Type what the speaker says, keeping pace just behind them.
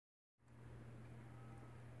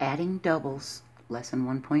Adding doubles, lesson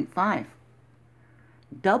 1.5.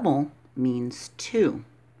 Double means 2.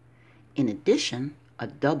 In addition, a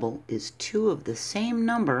double is 2 of the same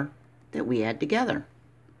number that we add together.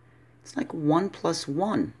 It's like 1 plus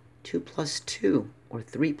 1, 2 plus 2, or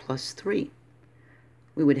 3 plus 3.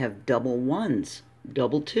 We would have double 1s,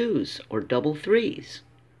 double 2s, or double 3s.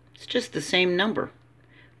 It's just the same number.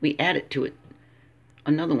 We add it to it,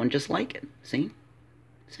 another one just like it. See?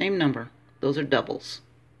 Same number. Those are doubles.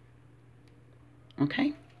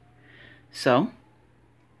 Okay? So,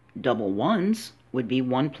 double 1s would be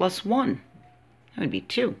 1 plus 1. That would be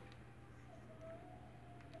 2.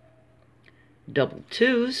 Double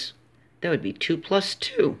 2s, that would be 2 plus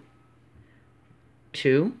 2.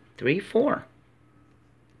 2, 3, 4.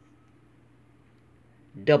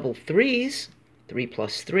 Double 3s, 3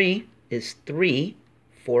 plus 3 is 3,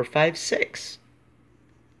 4, 5, 6.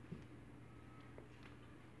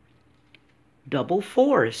 Double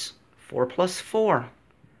 4s, 4 plus 4,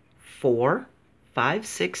 4, 5,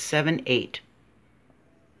 6, 7, 8.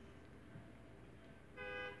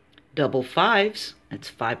 Double 5s, that's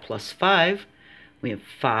 5 plus 5. We have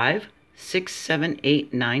 5, 6, 7,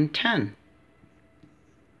 8, 9, 10.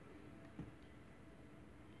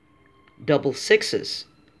 Double 6s,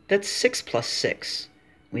 that's 6 plus 6.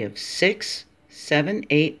 We have 6, 7,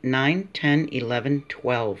 8, 9, 10, 11,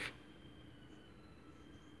 12.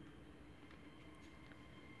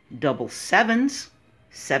 Double 7s,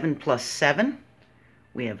 7 plus 7.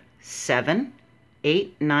 We have 7,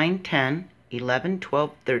 8, 9, 10, 11,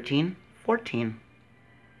 12, 13, 14.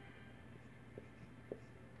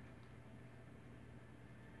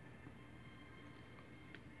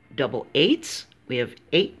 Double 8s, we have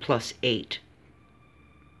 8 plus 8.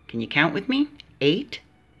 Can you count with me? 8,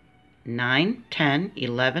 9, 10,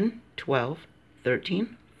 11, 12,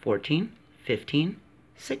 13, 14, 15,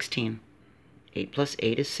 16. 8 plus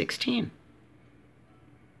 8 is 16.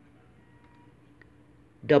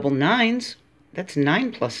 Double 9s, that's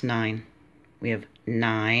 9 plus 9. We have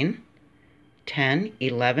 9, 10,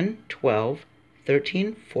 11, 12,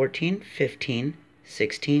 13, 14, 15,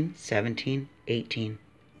 16, 17, 18.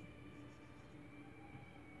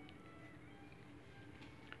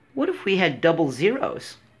 What if we had double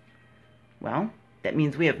zeros? Well, that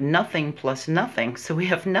means we have nothing plus nothing, so we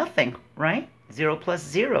have nothing, right? 0 plus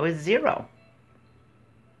 0 is 0.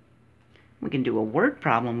 We can do a word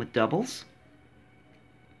problem with doubles.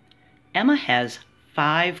 Emma has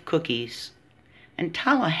 5 cookies, and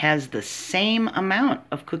Tala has the same amount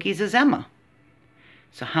of cookies as Emma.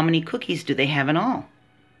 So how many cookies do they have in all?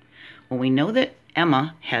 Well, we know that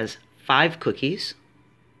Emma has 5 cookies.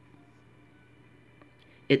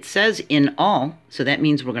 It says in all, so that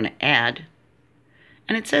means we're going to add.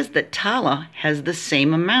 And it says that Tala has the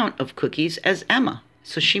same amount of cookies as Emma,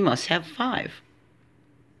 so she must have 5.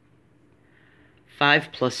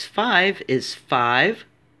 5 plus 5 is 5,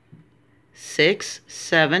 6,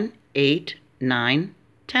 7, 8, 9,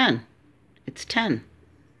 10. It's 10.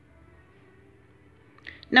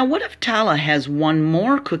 Now what if Tala has one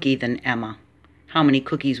more cookie than Emma? How many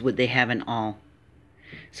cookies would they have in all?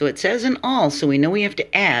 So it says in all, so we know we have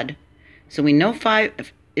to add. So we know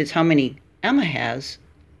 5 is how many Emma has.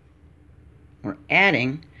 We're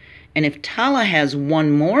adding. And if Tala has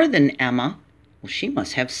one more than Emma, well, she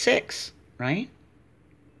must have 6, right?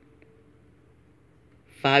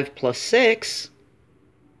 5 plus 6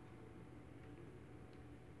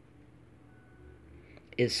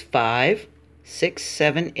 is 5, 6,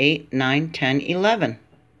 7, 8, 9, 10, 11.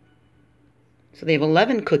 So they have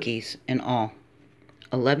 11 cookies in all.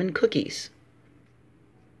 11 cookies.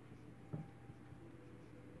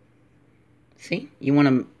 See? You want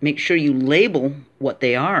to make sure you label what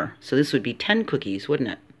they are. So this would be 10 cookies, wouldn't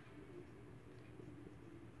it?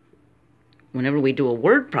 Whenever we do a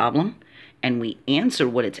word problem, and we answer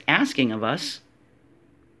what it's asking of us,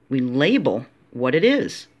 we label what it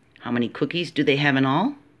is. How many cookies do they have in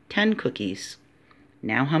all? 10 cookies.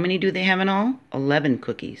 Now how many do they have in all? 11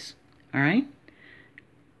 cookies. All right?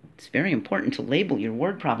 It's very important to label your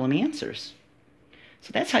word problem answers.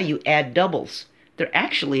 So that's how you add doubles. They're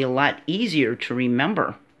actually a lot easier to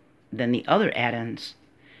remember than the other add-ins.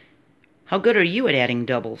 How good are you at adding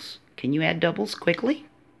doubles? Can you add doubles quickly?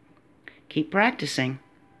 Keep practicing.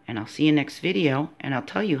 And I'll see you next video, and I'll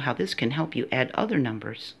tell you how this can help you add other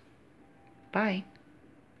numbers. Bye.